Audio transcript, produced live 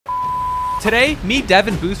Today, me, Dev,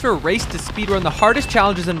 and Booster raced to speedrun the hardest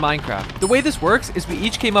challenges in Minecraft. The way this works is we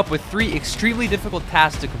each came up with 3 extremely difficult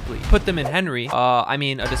tasks to complete. Put them in Henry,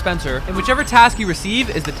 a dispenser, and whichever task you receive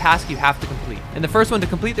is the task you have to complete. And the first one to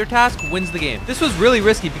complete their task wins the game. This was really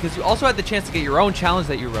risky because you also had the chance to get your own challenge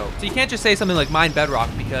that you wrote. So you can't just say something like mine bedrock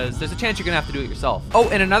because there's a chance you're gonna have to do it yourself. Oh,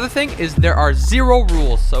 and another thing is there are 0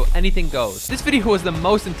 rules, so anything goes. This video was the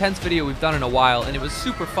most intense video we've done in a while, and it was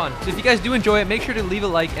super fun. So if you guys do enjoy it, make sure to leave a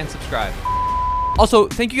like and subscribe. Also,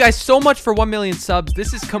 thank you guys so much for 1 million subs.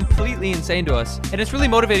 This is completely insane to us, and it's really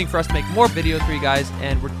motivating for us to make more videos for you guys,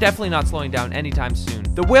 and we're definitely not slowing down anytime soon.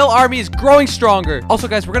 The whale army is growing stronger. Also,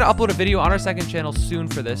 guys, we're gonna upload a video on our second channel soon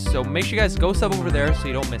for this, so make sure you guys go sub over there so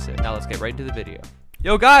you don't miss it. Now let's get right into the video.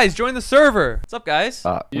 Yo, guys, join the server. What's up, guys?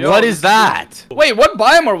 What is that? Wait, what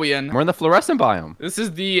biome are we in? We're in the fluorescent biome. This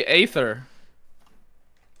is the Aether.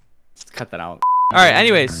 Let's cut that out. All right,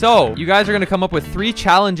 anyways, so you guys are going to come up with 3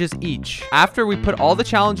 challenges each. After we put all the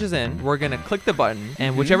challenges in, we're going to click the button,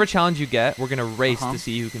 and whichever challenge you get, we're going to race to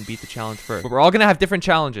see who can beat the challenge first. But we're all going to have different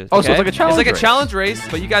challenges. Oh, so it's like a challenge race. It's like race. a challenge race,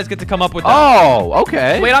 but you guys get to come up with them. Oh,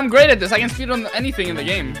 okay. Wait, I'm great at this. I can speedrun anything in the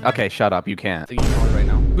game. Okay, shut up. You can't. I'm thinking of it right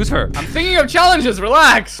now. Who's her? I'm thinking of challenges.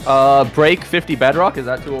 Relax. Break 50 bedrock. Is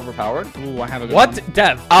that too overpowered? Ooh, I have a good What? one.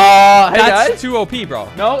 Dev. Hey, That's guys. too OP, bro.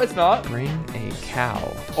 No, it's not. Bring a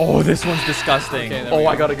cow. Oh, this one's disgusting. Okay, Oh,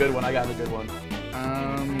 I got a good one. I got a good one.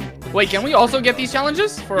 Wait, can we also get these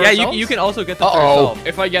challenges for Yeah, ourselves? you can also get them for Uh-oh. yourself.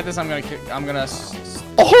 If I get this, I'm gonna.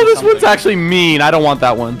 Oh, this one's actually mean. I don't want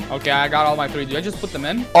that one. Okay, I got all my 3. Did I just put them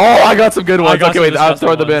in? Oh, I got some good ones. got Okay, some wait. I'll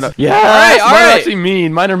throw disgusting them in. ones. Yeah, All right. mine are actually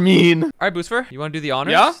mean. Mine are mean. All right, Booster, you want to do the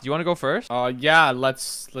honors? Yeah? Do you want to go first? Yeah.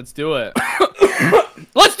 Let's do it.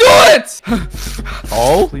 Let's do it!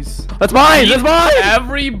 Oh, please. That's mine. That's mine.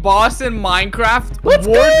 Every boss in Minecraft. Let's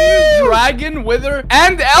Warden, go! Dragon, Wither,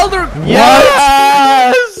 and Elder.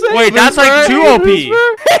 Yes. Wait, that's like too OP.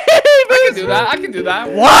 I can do that. I can do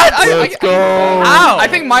that. What? Let's go. Ow. I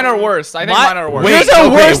think mine are worse. I think mine are worse. Wait, There's no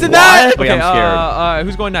okay, worse than that. what? Wait, I'm scared.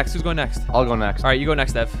 Who's going next? Who's going next? I'll go next. All right, you go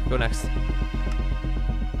next, Dev. Go next.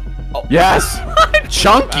 Yes.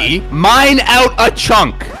 Chunky. Mine out a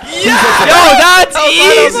chunk. Yeah. Yo, that's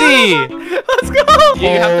easy. Let's go. You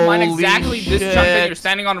have to mine Holy exactly this chunk that you're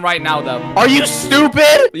standing on right now, though. Are you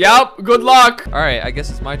stupid? Yep. Good luck. All right, I guess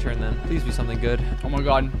it's my turn then. Please be something good. Oh my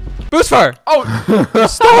god. Booster. Oh. You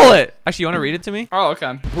stole it. Actually, you want to read it to me? Oh,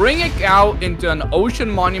 okay. Bring a cow into an ocean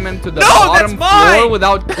monument to the No, bottom that's mine. floor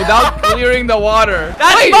without clearing the water.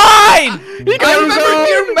 That's Wait, mine. I remember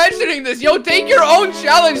you mentioning this. Yo, take your own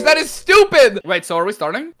challenge. That is stupid. Wait, so are we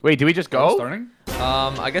starting? Wait, do we just Are we go? starting?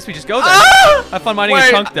 I guess we just go then. Ah! Have fun mining a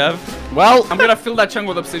Wait. chunk, Dev. Well, I'm gonna fill that chunk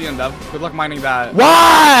with obsidian, Dev. Good luck mining that.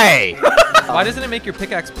 why? Why doesn't it make your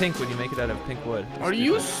pickaxe pink when you make it out of pink wood? Are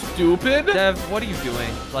you stupid? Dev, what are you doing?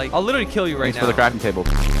 Like, I'll literally kill you right Thanks now. for the crafting table.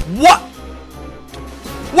 What?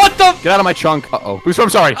 What the? Get out of my chunk. Uh-oh. Booster, I'm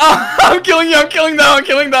sorry. I'm killing you. I'm killing them. I'm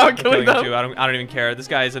killing them. I'm killing Killing you them. too. I don't even care. This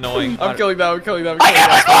guy is annoying. I'm killing them. I'm killing them. I I'm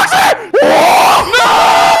can't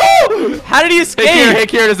my no! How did he escape? Hey,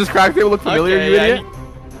 Kieran, does this crafting table look familiar, Okay, you yeah, idiot?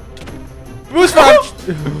 Booster.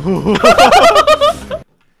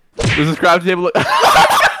 Does this crafting table look...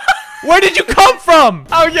 Where did you come from?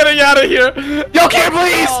 I'm getting out of here. Yo, Kieran,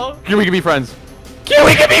 please! Oh. Kieran, we can be friends. Kieran,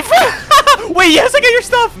 we can be friends! Wait, yes, I got your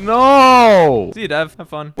stuff. No! See you, Dev. Have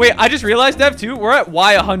fun. Wait, I just realized, Dev, too, we're at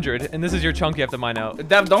Y100, and this is your chunk you have to mine out.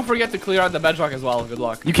 Dev, don't forget to clear out the bedrock as well. Good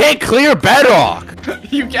luck. You can't clear bedrock!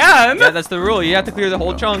 You can. Yeah, that's the rule. You have to clear the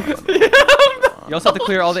whole chunk. You also have to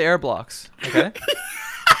clear all the air blocks. Okay?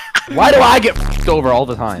 Why do I get f***ed over all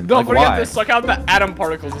the time? Don't Like, forget why? to suck out the atom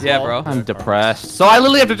particles as Yeah, well. bro. I'm depressed. So I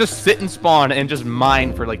literally have to just sit and spawn and just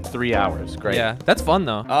mine for like 3 hours. Great. Yeah, that's fun,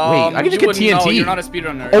 though. Wait, I can you just get wouldn't know. TNT. You're not a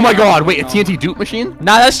speedrunner. Oh my Yeah, god, wait, a no. TNT dupe machine?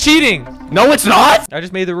 Nah, that's cheating. No, it's not! I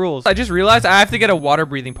just made the rules. I just realized I have to get a water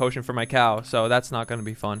breathing potion for my cow, so that's not going to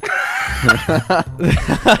be fun.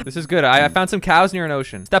 This is good. I found some cows near an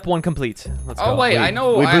ocean. Step 1 complete. Let's go. Oh wait, I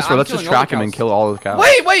know. Wait, Booster, I'm let's just killing all the track him and cows. kill all of the cows.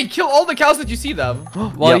 Wait, kill all the cows that you see, Dev.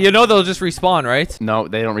 Well, Yep. you know they'll just respawn, right? No,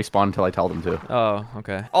 they don't respawn until I tell them to. Oh,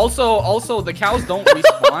 okay. Also, the cows don't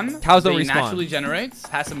respawn. Cows don't they respawn. naturally generate.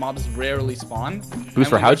 Passive mobs rarely spawn. Booster,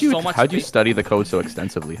 And when how'd you there's so much study the code so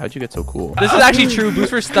extensively? How'd you get so cool? This is actually true.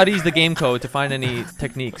 Booster studies the game code to find any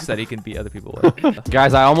techniques that he can beat other people with.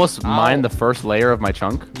 Guys, I almost mined the first layer of my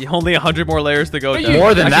chunk. Only 100 more layers to go. But Dev. you-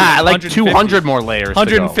 More than Actually, that, like 150. 200 more layers to go.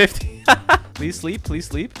 150. Please sleep. Please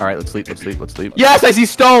sleep. All right, let's sleep, let's sleep, let's sleep. Yes, I see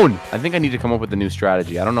stone! I think I need to come up with a new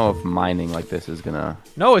strategy. I don't know if mining like this is gonna...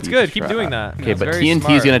 No, it's be good. the Keep strat. doing that. Okay, That's but very TNT is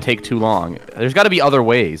smart. gonna take too long. There's gotta be other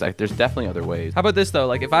ways. There's definitely other ways. How about this though?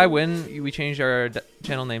 Like if I win, we change our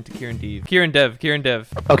channel name to Kieran Dev. Kieran Dev. Kieran Dev.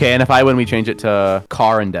 Okay, and if I win, we change it to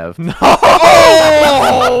Car and Dev. No.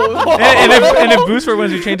 Oh! and if Booster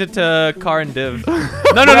wins, we change it to Car and Div.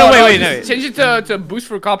 No, wait. Change it to Boost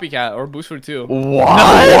for Copycat or Boost for 2.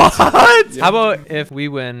 What? What? How about if we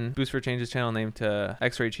win, Booster changes channel name to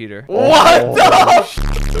X-Ray Cheater? What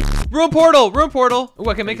the? Room portal. Room portal. Ooh,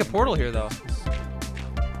 I can make a portal here though.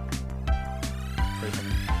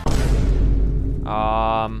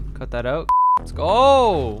 Cut that out. Let's go.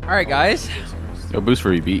 All right, guys. Yo,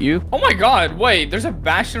 Booster, he beat you? Oh my god, wait, there's a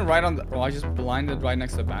bastion right on the... Oh, I just blinded right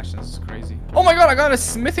next to the bastion. This is crazy. Oh my god, I got a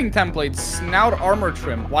smithing template. Snout armor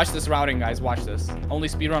trim. Watch this routing, guys. Watch this. Only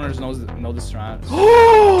speedrunners know the strat.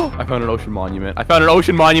 I found an ocean monument. I found an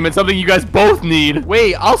ocean monument, something you guys both need.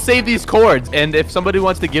 Wait, I'll save these cords. And if somebody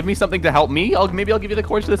wants to give me something to help me, maybe I'll give you the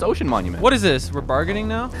cords to this ocean monument. What is this? We're bargaining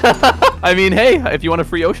now? I mean, hey, if you want a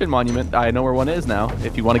free ocean monument, I know where one is now.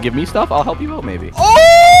 If you want to give me stuff, I'll help you out maybe.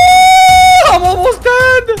 Oh! I'm almost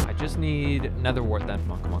dead. I just need nether wart then.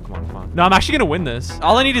 Come on. No, I'm actually gonna win this.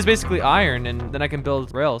 All I need is basically iron, and then I can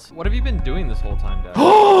build rails. What have you been doing this whole time, Dad?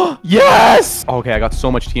 Yes! Okay, I got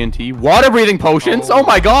so much TNT. Water breathing potions. Oh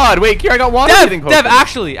my god. Wait, here I got water breathing potions. Dev,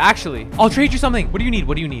 actually, I'll trade you something. What do you need?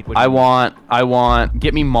 I want,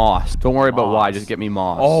 get me moss. Don't worry about why, just get me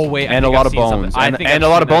moss. Oh wait, and a lot of bones. And a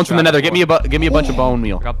lot of bones from the nether. Give me a bunch of bone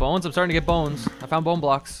meal. I got bones. I'm starting to get bones. I found bone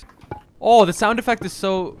blocks. Oh, the sound effect is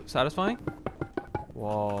so satisfying.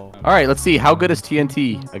 Whoa. All right, let's see. How good is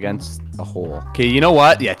TNT against a hole? Okay, you know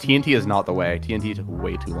what? Yeah, TNT is not the way. TNT took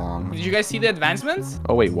way too long. Did you guys see the advancements?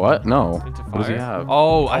 Oh, wait, what? No. What does he have?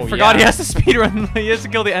 Oh, I forgot he has to speedrun. He has to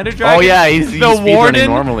kill the ender dragon. Oh, yeah, he's speedrunning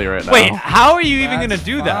normally right now. Wait, how are you even going to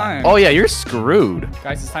do that? Oh, yeah, you're screwed.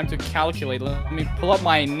 Guys, it's time to calculate. Let me pull up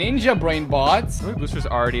my ninja brain bots. Booster's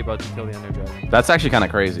already about to kill the ender dragon. That's actually kind of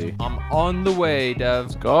crazy. I'm on the way, Dev.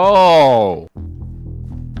 Let's go.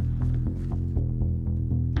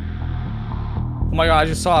 Oh my god, I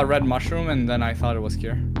just saw a red mushroom and then I thought it was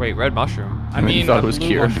Kier. Wait, red mushroom? I mean, thought it was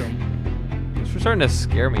Kier. It's starting to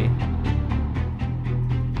scare me.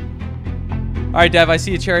 All right, Dev, I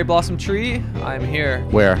see a cherry blossom tree. I'm here.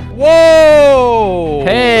 Where? Whoa!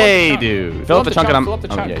 Hey, dude. Fill up the chunk and fill up the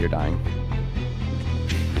chunk. Oh, yeah, you're dying.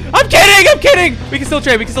 I'm kidding! We can still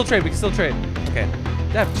trade. Okay.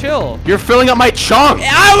 Dev, chill. You're filling up my chunk.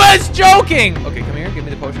 I was joking. Okay, come here. Give me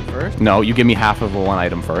the potion first. No, you give me half of one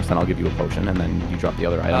item first, and I'll give you a potion, and then you drop the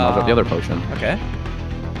other item. I'll drop the other potion. Okay.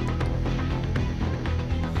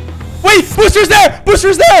 Wait, Booster's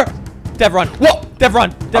there! Dev, run. Whoa! Dev,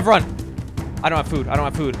 run. I don't have food.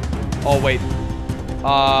 Oh, wait.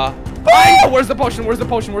 Oh, where's the potion?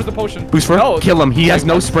 Booster, kill him. He has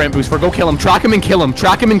no sprint. Booster, go kill him. Track him and kill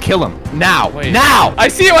him. Now. Wait. Now. I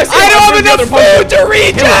see him. I don't have enough food to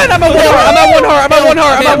regen. I'm at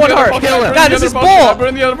one heart. Kill him. God, this is bull.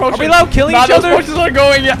 Are we allowed killing each other? Those potions are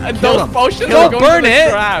going. Those potions are Don't going burn to the it.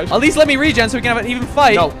 trash. At least let me regen so we can have an even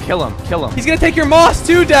fight. No, kill him. He's gonna take your moss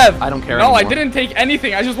too, Dev. I don't care No, anymore. I didn't take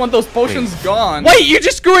anything. I just want those potions gone. Wait, you're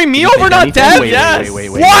just screwing me over, not Dev? Yes.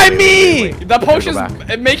 Why me? The potions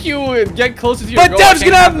make you get closer to your goal. But Dev's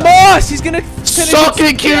gonna have moss. He's gonna finish. Suck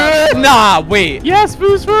it, kid. Nah, wait. Yes,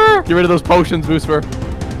 Booster. Get rid of those potions, Booster.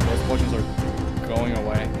 Those potions are going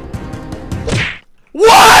away.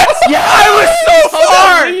 What? Yeah, I was so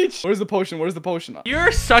far. Where's the potion?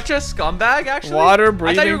 You're such a scumbag, actually. Water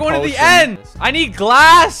breathing I thought you were going to the potion. end. I need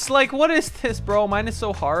glass. Like, what is this, bro? Mine is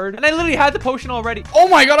so hard. And I literally had the potion already. Oh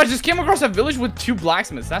my god, I just came across a village with 2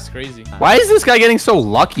 blacksmiths. That's crazy. Why is this guy getting so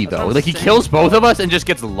lucky, though? what Like, he I'm saying. kills both of us and just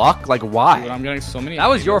gets luck? Like, why? Dude, I'm getting so many. That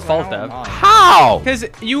was your ideas fault, right Dev. now. How? Because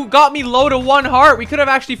you got me low to 1 heart. We could have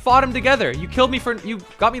actually fought him together. You killed me for, you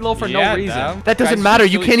got me low for no reason. Dev. That doesn't Guys matter.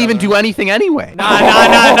 should You kill can't each even other. do anything anyway. Nah. You You're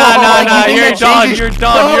think that done. changes- You're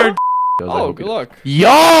done. Oh, good luck.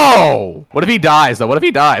 Yo! What if he dies, though? What if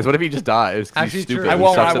he dies? What if he just dies? 'Cause Actually, he's stupid. true. I He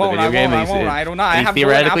won't, sucks I at the won't, video I game, won't, and I won't. he's- I don't know. I he have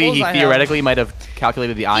theoretically might have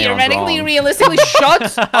calculated the ions wrong. Realistically,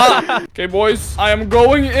 shut up. Okay, boys, I am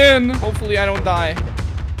going in. Hopefully, I don't die.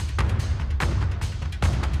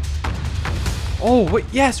 Oh, wait,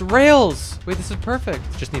 yes, rails. Wait, this is perfect.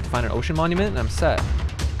 Just need to find an ocean monument and I'm set.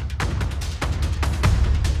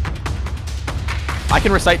 I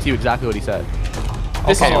can recite to you exactly what he said.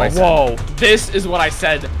 This Okay, is whoa. This is what I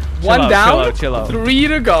said. One out, down, chill out. 3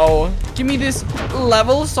 to go. Give me this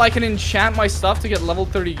level so I can enchant my stuff to get level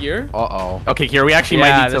 30 gear. Uh-oh. Okay, here, we actually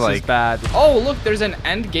might need to, this like... is bad. Oh, look, there's an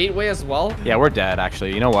end gateway as well. Yeah, we're dead,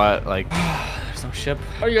 actually. You know what? Like... There's no ship.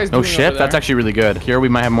 How are you guys No doing ship? over That's there? actually really good. Here we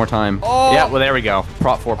might have more time. Oh. Yeah, well, there we go.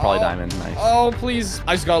 Prop 4 poly diamond. Nice. Oh, please.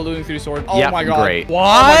 I just got a looting 3 sword. Oh Yep, my god. great. Oh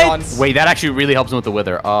my god. Wait, that actually really helps him with the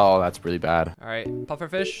wither. Oh, that's really bad. All right,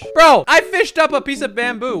 pufferfish. Bro, I fished up a piece of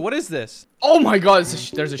bamboo. What is this? Oh my god.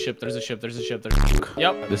 There's a ship. There's a ship. There's a ship.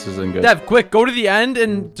 Yep. This isn't good. Dev, quick, go to the end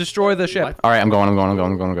and destroy the ship. What? All right, I'm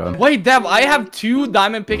going. Wait, Dev, I have 2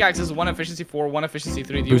 diamond pickaxes, 1 efficiency 4, 1 efficiency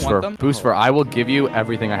 3. Do you want them? Booster, I will give you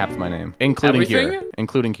everything I have to my name, including here. Everything?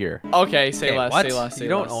 Including here. Okay, say Okay, less, what? say less, say You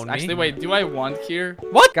don't less. own me. Actually, wait, do I want here?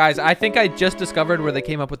 What? Guys, I think I just discovered where they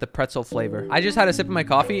came up with the pretzel flavor. I just had a sip of my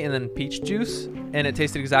coffee and then peach juice, and it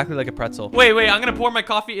tasted exactly like a pretzel. Wait, I'm gonna pour my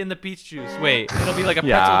coffee in the peach juice. Wait, it'll be like a pretzel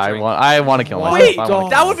Yeah, drink. I want to kill myself. Wait, I wanna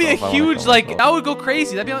that kill would be a myself. I wanna huge, kill like, myself. that would go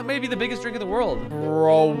crazy. That'd be like maybe the biggest drink in the world.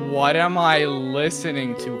 Bro, what am I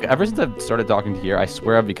listening to? Ever since I've started talking to here, I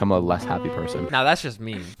swear I've become a less happy person. Now that's just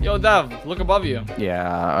mean. Yo, Dev, look above you.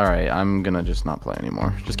 Yeah, all right. I'm gonna just not play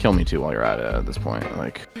anymore. Just kill me too while you're at it at this point.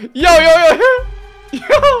 Like, Yo!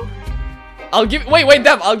 Wait,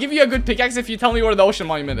 Dev, I'll give you a good pickaxe if you tell me where the ocean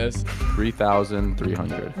monument is.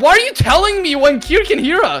 3,300. Why are you telling me when Kier can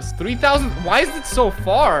hear us? 3,000, why is it so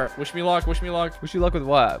far? Wish me luck, wish me luck. Wish you luck with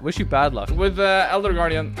what? Wish you bad luck. With Elder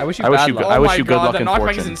Guardian. I wish you I wish bad you luck. I Oh wish my you good god, luck the and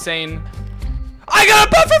knockback is fortune. insane. I got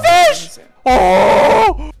a pufferfish!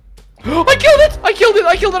 Oh! I killed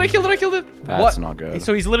it! That's What? not good.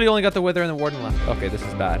 So he's literally only got the wither and the warden left. Okay, this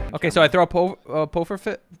is bad. Okay, so I throw a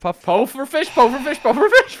pufferfish.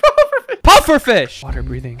 Pufferfish! Water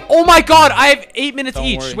breathing. Oh my god, I have 8 minutes Don't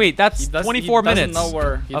each. worry. Wait, that's 24 minutes.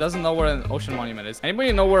 He doesn't know where an ocean monument is.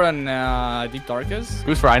 Anybody know where an deep dark is?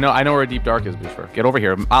 Booster, I know where deep dark is. Booster, get over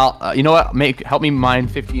here. I'll. You know what? Help me mine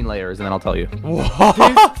 15 layers, and then I'll tell you.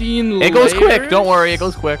 15 layers? It goes quick. Don't worry, it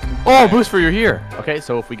goes quick. Oh, Booster, you're here. Okay,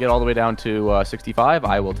 so if we get all the way down to 65,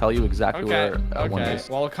 I will tell you exactly where one is.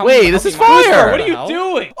 Well, come Wait, this is help me, fire! Booster, What are you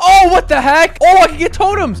doing? Oh, what the heck? Oh, I can get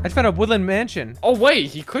totems. I found a woodland mansion. Oh wait,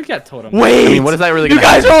 he could get totem. Wait. I mean, what is that really You gonna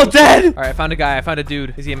guys happen? are all dead. All right, I found a guy. I found a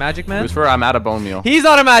dude. Is he a magic man? Booster, I'm out of bone meal. He's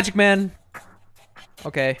not a magic man.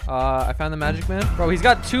 Okay, I found the magic man. Bro, he's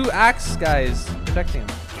got 2 axe guys protecting him.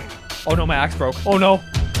 Oh no, my axe broke. Oh no.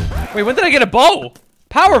 Wait, when did I get a bow?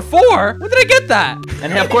 Power 4? When did I get that?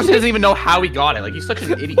 And of course, he doesn't even know how he got it. Like, he's such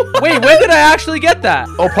an idiot. Wait, when did I actually get that?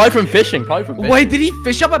 Oh, probably from fishing. Wait, did he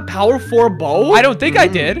fish up a power 4 bow? I don't think I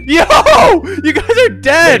did. Yo, you guys are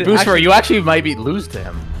dead. Booster, you actually might lose to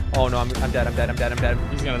him. Oh no, I'm dead.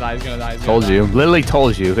 He's gonna die. Told you. Literally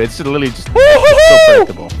told you. It's literally just so Woohoo!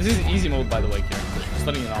 predictable. This is easy mode, by the way, Kieran. Just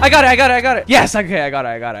letting you know. I got it. Yes, okay, I got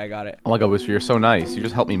it. Oh my god, Booster, you're so nice. You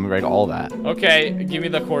just helped me write all that. Okay, give me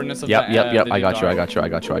the coordinates of Yep. the I deep got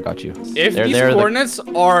you. dark. If There, these there, coordinates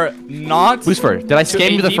are not Booster, did I to scam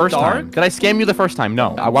a you the deep first dark, time? Did I scam you the first time? No.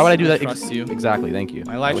 Why would I do that? trust you. Exactly, thank you.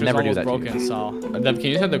 My I light would is never do almost that to you. broken, so... Dev, can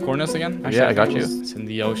you hit the coordinates again? Yeah, I got think you. It's in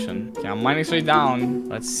the ocean. Okay, I'm mining straight down.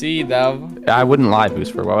 Let's see, Dev. I wouldn't lie,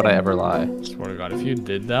 Booster. Why would I ever lie? Swear to God, if you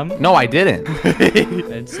did them, No, I didn't.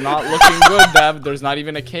 it's not looking good, Dev. There's not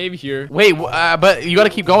even a cave here. Wait, but you gotta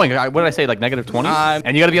keep going. What did I say? Like negative 20? I'm-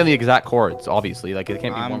 And you gotta be on the exact chords, obviously. Like, it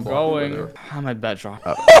can't be I'm one block going. further. I'm at bedrock.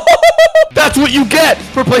 That's what you get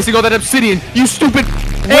for placing all that obsidian, you stupid.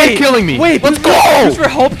 Wait, And killing me. Wait, let's go. Booster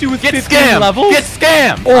helped you with Get 15 scammed. levels? Get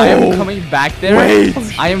scammed. I am coming back there. Wait.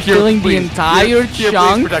 I am Kier, filling the please. entire Kier,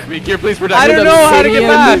 chunk. Please protect me. Kier, please protect I me. don't know how to get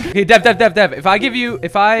obsidian. back. Hey, Dev.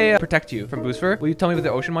 If I protect you from Booster, will you tell me what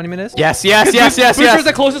the ocean monument is? Yes. Booster's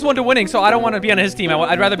the closest one to winning, so I don't want to be on his team.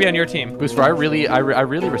 I'd rather be on your team. Booster, I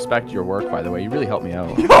really respect your work, by the way. You really helped me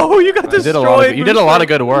out. Oh, you got You did a lot of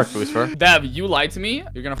good work, Booster. Dev, you lied to me.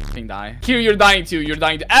 You're gonna fucking die. Here, you're dying too.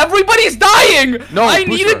 Everybody's dying. No, I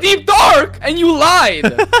need Booster. a deep dark, and you lied.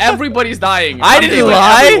 Everybody's dying. I I'm didn't killing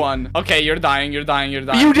lie. everyone. Okay, you're dying. You did. I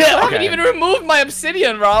haven't Okay. even removed my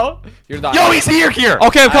obsidian, bro. You're dying. Yo, he's here, Kier.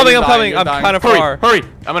 Okay, I'm coming. You're dying, I'm you're kind of Hurry, far. hurry.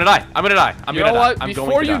 I'm gonna die. I'm You gonna know what? die. I'm Before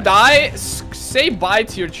going to you die, say bye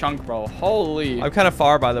to your chunk, bro. Holy. I'm kind of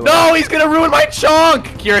far, by the way. No, he's gonna ruin my chunk.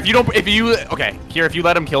 Kier, if you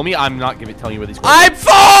let him kill me, I'm not gonna tell you where these. I'm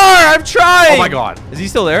far. I'm trying. Oh my god. Is he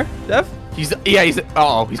still there, Dev? He's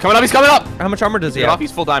coming up. How much armor does he Get off, have?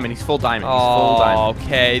 he's full diamond. Oh,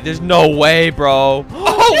 okay. There's no way, bro.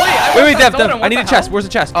 Oh Wait, Dev. I need a chest. Where's the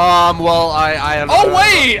chest? Well, I don't know. Oh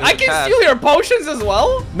wait, I can steal your potions as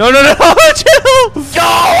well. No. Chill. Yo,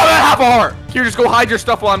 I'm at half a heart. Here, just go hide your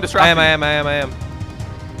stuff while I'm distracted. I am.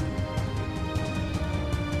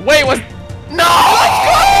 Wait, what? No!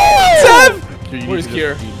 Dev! Where's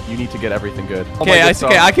Kier? You need to get everything good. Okay,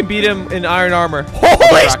 I can beat him in iron armor. Holy He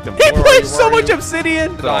Where are plays you? so Where are much you?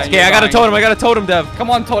 obsidian. Dying, Okay, you're I got a dying. totem, Dev. Come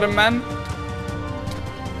on, totem man.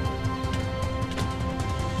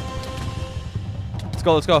 Let's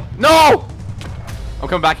go. Let's go. No! I'm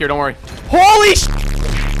coming back here. Don't worry. Holy sh!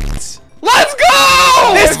 Let's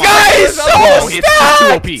go! This guy is so Oh, he's just too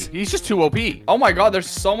stacked! OP. He's just too OP. Oh my god, there's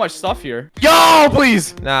so much stuff here. Yo,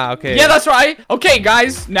 please. Nah, okay. Yeah, that's right. Okay,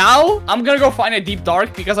 guys, now I'm gonna go find a deep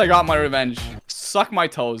dark because I got my revenge. Suck my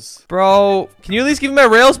toes. Bro, can you at least give me my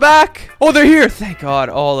rails back? Oh, they're here. Thank God.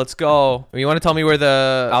 Oh, let's go. You want to tell me where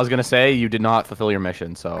the... I was gonna say you did not fulfill your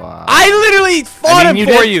mission, so. I literally fought him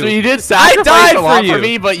for you. You did sacrifice died a lot for you. for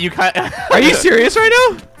me, but you kind. Are you serious right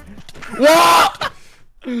now? What?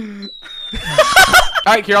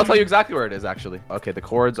 All right, here, I'll tell you exactly where it is, actually. Okay, the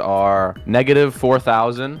chords are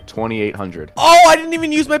 -4,000, 2,800. Oh, I didn't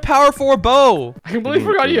even use my power 4 bow. I completely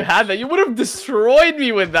forgot you had that. You would have destroyed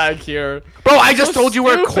me with that here. Bro, I just So told you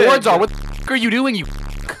where stupid. chords are. What the f are you doing, you?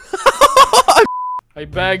 I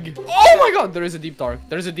beg. Oh my god, there is a deep dark.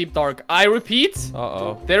 There's a deep dark. I repeat,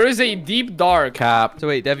 Uh-oh. there is a deep dark. Cap. So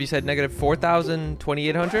wait, Dev, you said -4,000,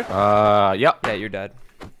 2,800? Yep. Yeah, you're dead.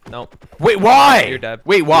 Nope. Wait, why? You're dead.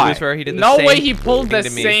 Wait, why? I swear he did the No same way he pulled the thing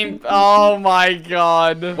to me. same. Oh my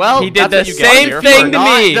god. Well, He did that's the what you get same here thing for to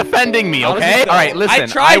not me. defending me, How does okay? he All right, know? listen. I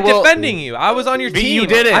tried will... defending you. I was on your But team. you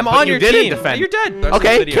didn't, I'm but on you your didn't team. defend. You're dead. Rest of the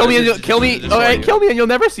Okay, video. kill me, This and is kill me. just All right, you. kill me, and you'll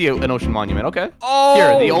never see an ocean monument. Okay. Oh.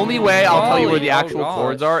 Here, the only way I'll tell you where Holy- the actual oh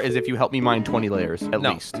chords gosh. are is if you help me mine 20 layers at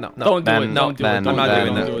No, least. no. Don't do Then- it. no, Don't do then- it. I'm Don't not do it. doing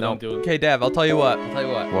Don't that. do it. No. Don't do it. Okay, Dev, I'll tell you what.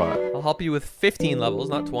 What? I'll help you with 15 levels,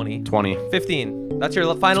 not 20. 20. 15. That's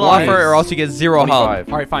your final 20. offer, or else you get 0 health. 25.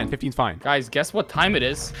 All right, fine. 15's fine. Guys, guess what time it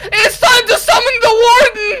is? It's time to summon the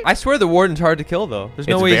warden! I swear the warden's hard to kill, though. There's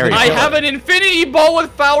no It's way he's very gonna I kill have it. an infinity bow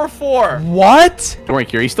with power 4. What? Don't worry,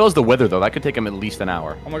 Kier. He still has the wither, though. That could take him at least an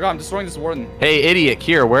hour. Oh my god, I'm destroying this warden. Hey, idiot.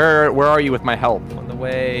 Kier, where are you with my help? On the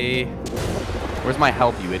way. Where's my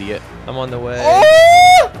help, you idiot? I'm on the way.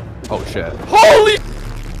 Oh! Oh, shit. Holy!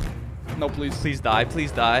 No, please. Please die.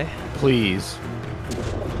 Please die. Please.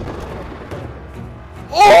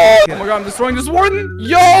 Oh! Oh my god, I'm destroying this warden.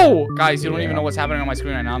 Yo! Guys, you don't even know what's happening on my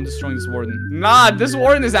screen right now. I'm destroying this warden. Nah, this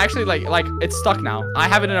warden is actually like it's stuck now. I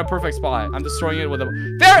have it in a perfect spot. I'm destroying it with a...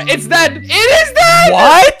 There! It's dead! It is dead!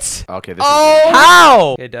 What? Okay, this Oh! How?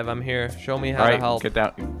 Okay, Dev, I'm here. Show me is... how All to right,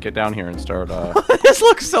 help. get down here and start, This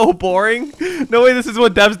looks so boring. No way this is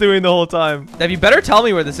what Dev's doing the whole time. Dev, you better tell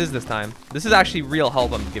me where this is this time. This is actually real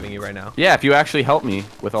help I'm giving you right now. Yeah, if you actually help me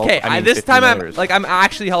with all... Okay, I mean, this 15 time layers. I'm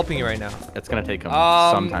actually helping you right now. It's gonna take him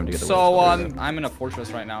some time to get the So, wither. I'm in a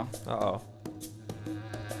fortress right now. Uh-oh.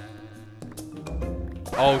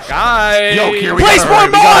 Oh, Guys! Yo, Kier, we place gotta more hurry,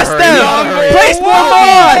 we gotta moss, hurry, Dev! we gotta hurry. Place more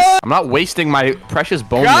moss! I'm not wasting my precious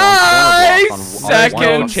bone Guys, on second one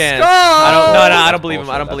No block. chance. Stop! I don't believe him.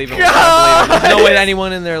 I don't believe him. I don't believe him. There's no way that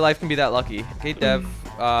anyone in their life can be that lucky. Okay, Dev.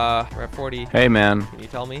 We're at 40. Hey, man. Can you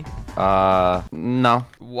tell me? No.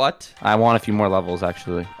 What? I want a few more levels,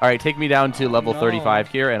 actually. All right, take me down to level no. 35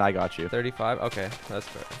 here, and I got you. 35? Okay, that's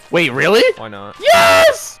fair. Wait, really? Why not?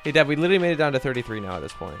 Yes! Hey, Dev, we literally made it down to 33 now at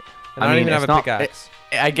this point. And I, I don't mean, even have a it's not- pickaxe.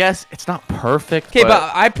 I guess it's not perfect. Okay,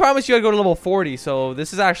 but I promise you I'd go to level 40, so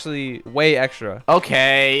this is actually way extra.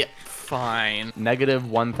 Okay, fine.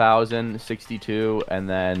 Negative 1,062, and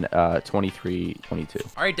then 2322.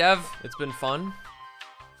 All right, Dev, it's been fun.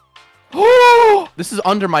 This is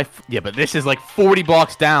under my... Yeah, but this is like 40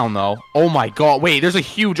 blocks down, though. Oh my god. Wait, there's a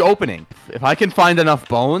huge opening. If I can find enough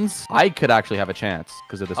bones, I could actually have a chance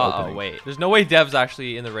because of this opening. Oh, wait. There's no way Dev's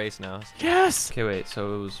actually in the race now. Yes! Okay, wait.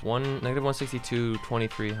 So it was negative 162,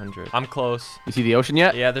 2,300. I'm close. You see the ocean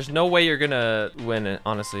yet? Yeah, there's no way you're gonna win it,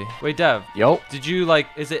 honestly. Wait, Dev. Yo. Did you, like,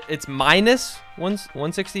 it's minus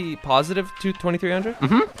 160 positive to 2,300?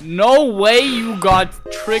 No way you got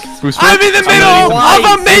tricked. I'm in the middle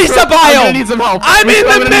of a mesa I'm gonna biome! need some help. I'm in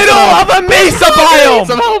gonna the need middle some help. of a mesa I need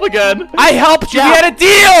some biome! help again. I helped you. Yeah. We had a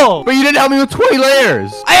deal! But you didn't help me with 20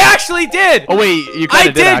 layers. I actually did! Oh wait, you I kind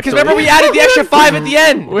of did, because remember we added the extra 5 at the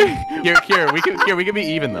end. Wait, here, we can be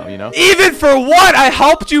even though, you know. Even for what? I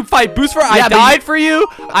helped you fight Boost for. I Yeah, but died for you.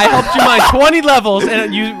 I helped you mine 20 levels,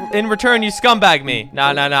 and you, in return, you scumbag me. Nah.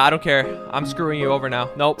 I don't care. I'm screwing you over now.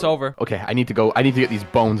 Nope, it's over. Okay, I need to go. I need to get these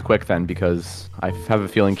bones quick then because I have a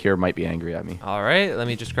feeling Kier might be angry at me. All right, let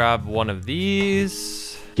me just grab one of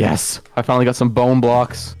these. Yes, I finally got some bone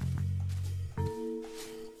blocks.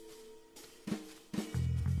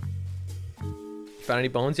 Found any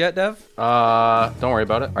bones yet, Dev? Don't worry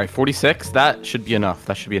about it. All right, 46. That should be enough.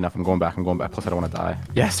 That should be enough. I'm going back. Plus, I don't want to die.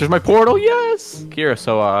 Yes, there's my portal. Yes. Kira,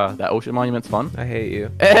 so that ocean monument's fun. I hate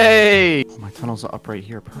you. Hey! Oh, my tunnel's up right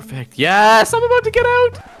here. Perfect. Yes, I'm about to get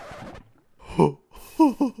out.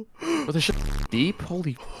 Was the shit deep?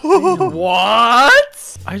 Holy.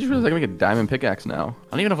 What? I just realized I can make a diamond pickaxe now.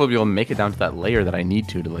 I don't even know if I'll be able to make it down to that layer that I need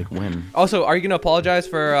to like win. Also, are you gonna apologize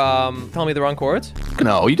for telling me the wrong chords?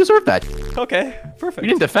 No, you deserve that. Okay, perfect. You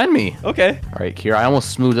didn't defend me. Okay. All right, Kira, I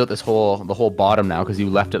almost smoothed out the whole bottom now because you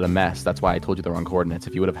left it a mess. That's why I told you the wrong coordinates.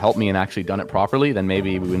 If you would have helped me and actually done it properly, then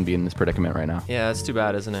maybe we wouldn't be in this predicament right now. Yeah, it's too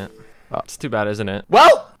bad, isn't it? It's too bad, isn't it?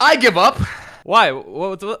 Well, I give up. Why?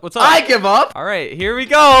 What's up? I give up. All right, here we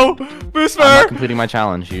go. I'm Booster. not completing my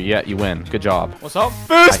challenge. You win. Good job. What's up?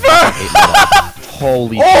 Booster.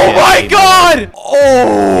 Holy shit. Oh my god.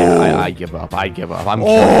 Oh. Yeah, I give up. I give up. I'm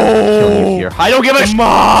killing you here. I don't give a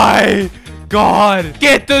My god.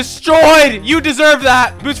 Get destroyed. You deserve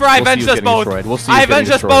that. Booster, I avenged us both. We'll see. I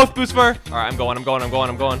avenged us both, Booster. All right, I'm going. All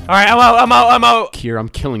right, I'm out. Kira, I'm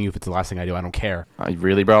killing you if it's the last thing I do. I don't care.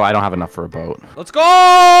 Really, bro? I don't have enough for a boat. Let's go.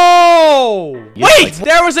 Yeah, Wait,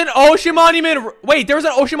 there was an ocean monument. Wait, there was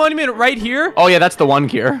an ocean monument right here. Oh, yeah, that's the one,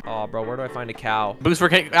 Kira. Oh, bro, where do I find a cow? Booster,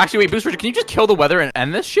 Booster, can you just kill the weather and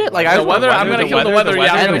end this shit? Like, I'm gonna kill the weather.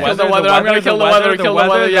 Yeah, I'm gonna kill the weather. I'm gonna kill the weather. Kill the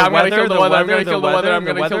weather. Yeah, I'm gonna kill the weather. I'm gonna kill the weather. I'm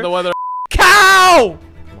gonna kill the weather. Cow!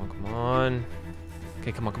 Come on.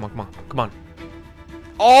 Okay, come on.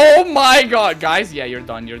 Oh my god, guys. Yeah, you're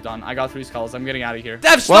done. I got 3 skulls. I'm getting out of here.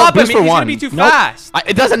 Dev, stop him. He's gonna be too fast.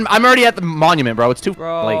 It doesn't. I'm already at the monument, bro. It's too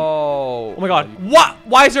late. Oh my god. What?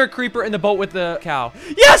 Why is there a creeper in the boat with the cow?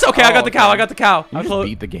 Yes. Okay, I got the cow. You just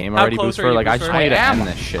beat the game already, Booster. Like, I just want you to end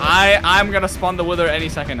this shit. I'm gonna spawn the wither any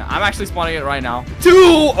second. I'm actually spawning it right now.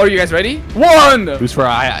 2. Are you guys ready? 1. Booster,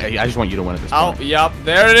 I just want you to win at this point. Oh, yep.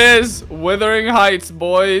 There it is. Withering Heights,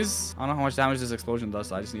 boys. I don't know how much damage this explosion does,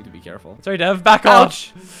 so I just need to be careful. Sorry, Dev. Back off.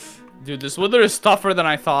 Dude, this wither is tougher than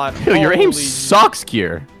I thought. Yo, your aim sucks,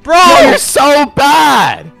 Kier. Bro! Yo, you're so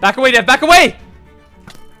bad! Back away, Dev. Back away!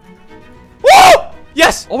 Woo!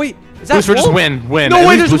 Yes! Oh, wait. Is that Booster, wool? just win. No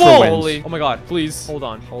way, there's wool! Holy. Oh my god. Please. Hold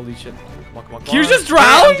on. Holy shit. Come on. Kier's just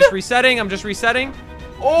drowned? I'm just resetting.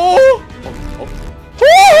 Oh!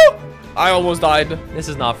 I almost died. This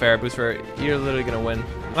is not fair, Booster. You're literally gonna win.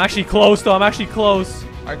 I'm actually close, though.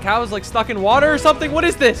 Our cow's like stuck in water or something. What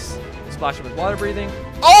is this? Splash him with water breathing.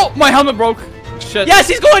 Oh! My helmet broke. Shit. Yes,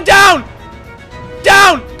 he's going down!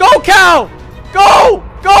 Down! Go, cow! Go!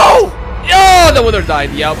 Oh, the wither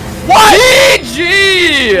died. Yep. What?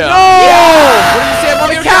 GG! No! Yeah. What did you say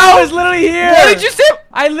about your cow? Is literally here. What did you say?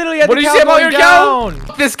 I literally had What the did you cow say about going your down.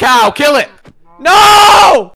 cow? This cow, kill it! No!